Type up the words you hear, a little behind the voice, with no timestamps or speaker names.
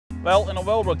Well, in a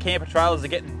world where camper trailers are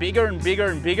getting bigger and bigger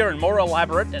and bigger and more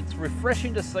elaborate, it's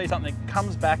refreshing to see something that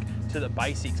comes back to the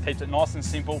basics, keeps it nice and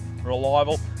simple,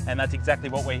 reliable, and that's exactly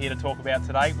what we're here to talk about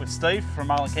today with Steve from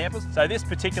Marlin Campers. So this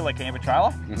particular camper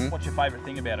trailer, what's your favourite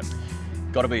thing about it?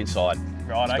 Got to be inside.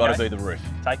 Right, it's got to be the roof.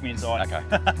 Take me inside. Okay.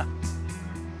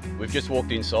 We've just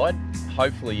walked inside.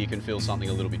 Hopefully you can feel something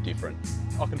a little bit different.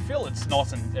 I can feel it's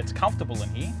nice and it's comfortable in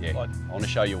here. Yeah, like, I want to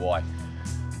show you why.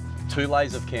 2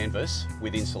 layers of canvas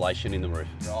with insulation in the roof.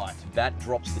 Right. That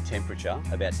drops the temperature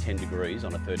about 10 degrees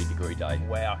on a 30-degree day.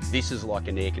 Wow. This is like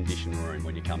an air-conditioned room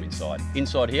when you come inside.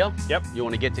 Inside here, yep. You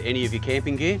want to get to any of your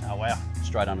camping gear, oh wow,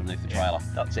 straight underneath the trailer.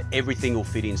 So everything will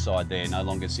fit inside there, no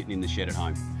longer sitting in the shed at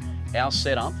home. Our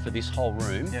setup for this whole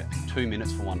room, 2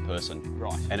 minutes for one person.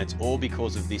 Right. And it's all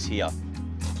because of this here.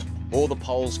 All the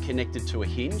poles connected to a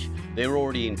hinge, they're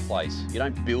already in place. You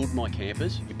don't build my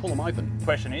campers, you pull them open.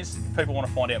 Question is, if people want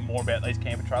to find out more about these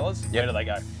camper trailers, where do they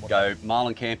go? Go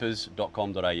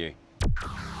marlincampers.com.au.